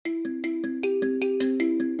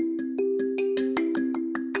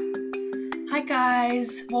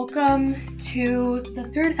guys, welcome to the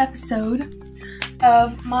third episode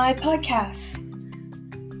of my podcast.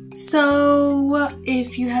 So,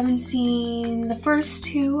 if you haven't seen the first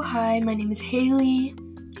two, hi, my name is Haley,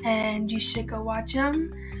 and you should go watch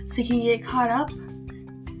them so you can get caught up.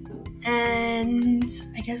 And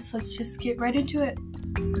I guess let's just get right into it.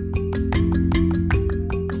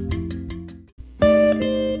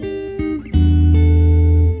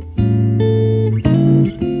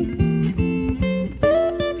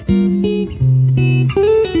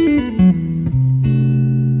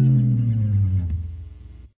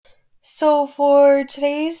 So for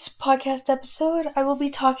today's podcast episode, I will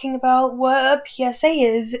be talking about what a PSA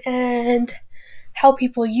is and how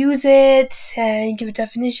people use it and give a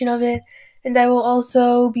definition of it. And I will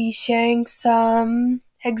also be sharing some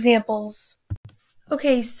examples.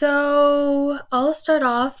 Okay, so I'll start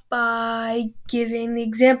off by giving the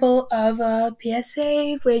example of a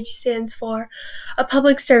PSA, which stands for a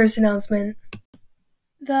public service announcement.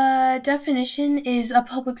 The definition is a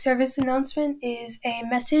public service announcement is a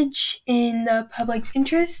message in the public's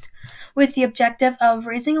interest with the objective of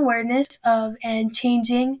raising awareness of and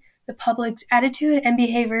changing the public's attitude and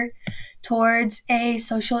behavior towards a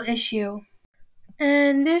social issue.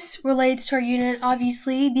 And this relates to our unit,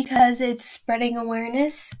 obviously, because it's spreading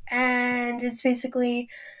awareness and it's basically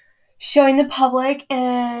showing the public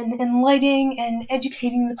and enlightening and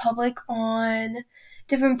educating the public on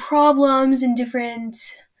different problems and different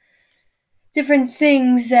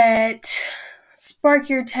things that spark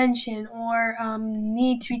your attention or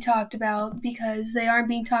need to be talked about because they aren't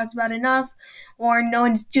being talked about enough or no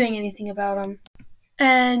one's doing anything about them.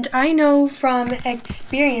 And I know from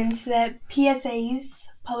experience that PSAs,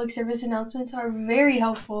 public service announcements, are very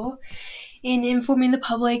helpful in informing the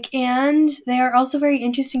public, and they are also very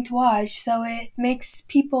interesting to watch, so it makes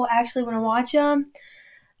people actually want to watch them.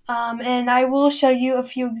 And I will show you a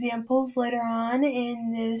few examples later on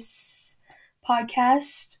in this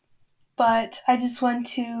podcast, but I just want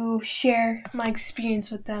to share my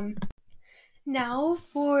experience with them. Now,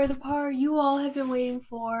 for the part you all have been waiting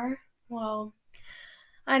for, well,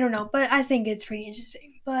 I don't know, but I think it's pretty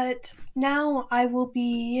interesting. But now I will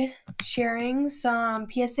be sharing some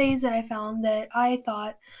PSAs that I found that I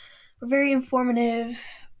thought were very informative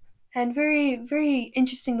and very, very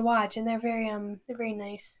interesting to watch, and they're very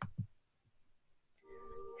nice.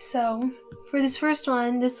 So, for this first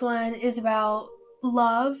one, this one is about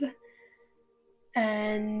love,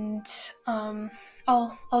 and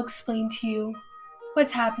I'll explain to you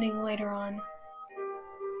what's happening later on.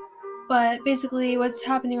 But basically, what's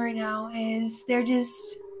happening right now is they're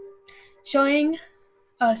just showing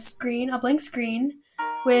a blank screen,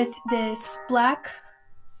 with this black.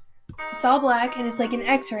 It's all black, and it's like an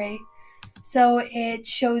X-ray. So it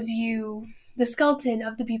shows you the skeleton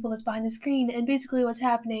of the people that's behind the screen, and basically what's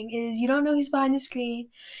happening is you don't know who's behind the screen,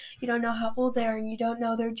 you don't know how old they are, and you don't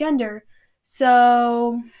know their gender.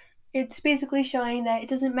 So it's basically showing that it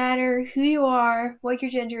doesn't matter who you are, what your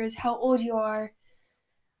gender is, how old you are,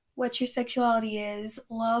 what your sexuality is.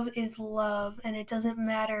 Love is love, and it doesn't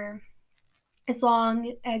matter as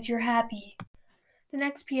long as you're happy. The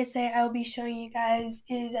next PSA I will be showing you guys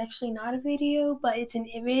is actually not a video, but it's an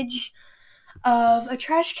image of a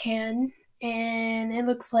trash can, and it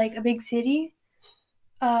looks like a big city.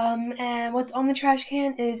 And what's on the trash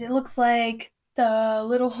can is it looks like the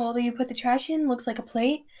little hole that you put the trash in looks like a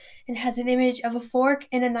plate, and has an image of a fork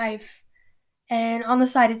and a knife. And on the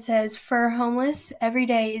side it says, "For homeless, every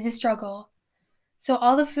day is a struggle." So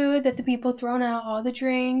all the food that the people thrown out, all the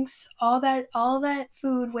drinks, all that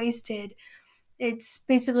food wasted, it's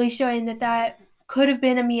basically showing that could have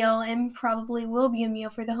been a meal and probably will be a meal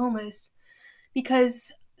for the homeless.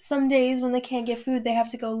 Because some days when they can't get food, they have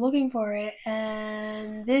to go looking for it,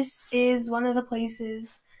 and this is one of the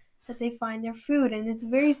places that they find their food. And it's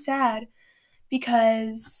very sad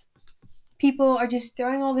because people are just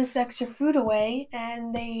throwing all this extra food away,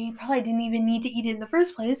 and they probably didn't even need to eat it in the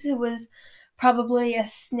first place. It was probably a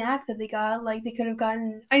snack that they got. Like, they could have gotten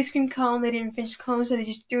an ice cream cone, they didn't finish the cone, so they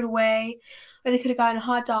just threw it away. Or they could have gotten a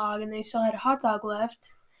hot dog, and they still had a hot dog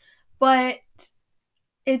left. But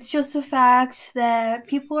it's just a fact that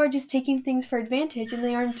people are just taking things for advantage, and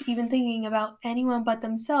they aren't even thinking about anyone but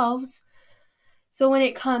themselves. So when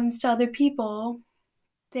it comes to other people,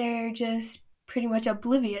 they're just pretty much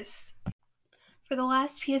oblivious. For the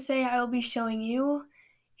last PSA I will be showing you,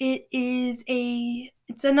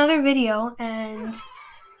 it's another video, and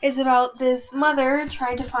it's about this mother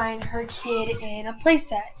trying to find her kid in a play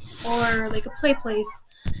set, or like a play place,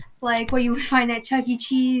 like what you would find at Chuck E.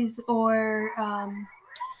 Cheese or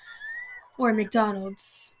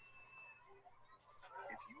McDonald's.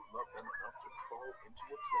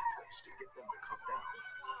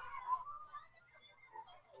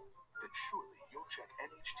 then surely you'll check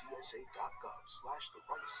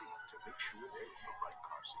NHTSA.gov/the-right seat to make sure they're in the right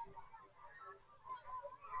car seat.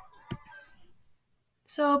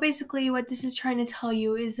 So basically what this is trying to tell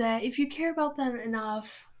you is that if you care about them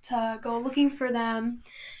enough to go looking for them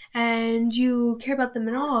and you care about them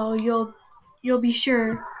at all, you'll be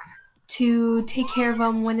sure to take care of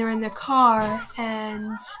them when they're in the car.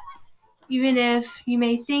 And even if you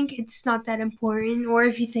may think it's not that important, or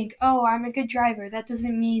if you think, oh, I'm a good driver, that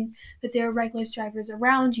doesn't mean that there are reckless drivers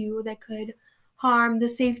around you that could harm the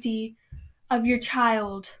safety of your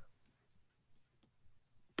child.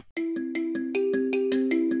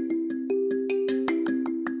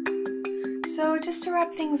 So just to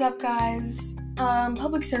wrap things up, guys,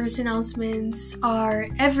 public service announcements are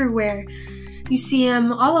everywhere. You see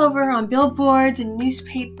them all over on billboards and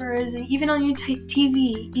newspapers and even on your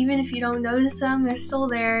TV. Even if you don't notice them, they're still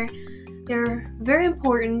there. They're very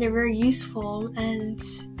important, they're very useful, and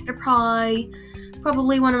they're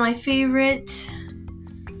probably one of my favorite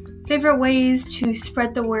ways to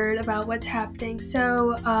spread the word about what's happening.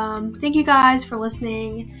 So thank you guys for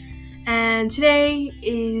listening. And today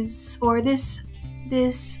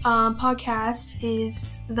this podcast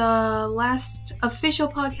is the last official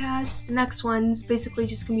podcast. The next one's basically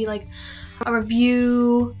just gonna be like a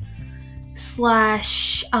review / just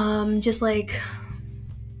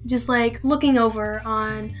like looking over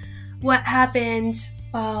on what happened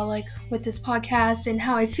like with this podcast and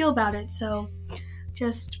how I feel about it. So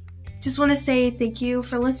just want to say thank you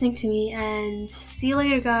for listening to me, and see you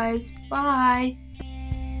later, guys. Bye.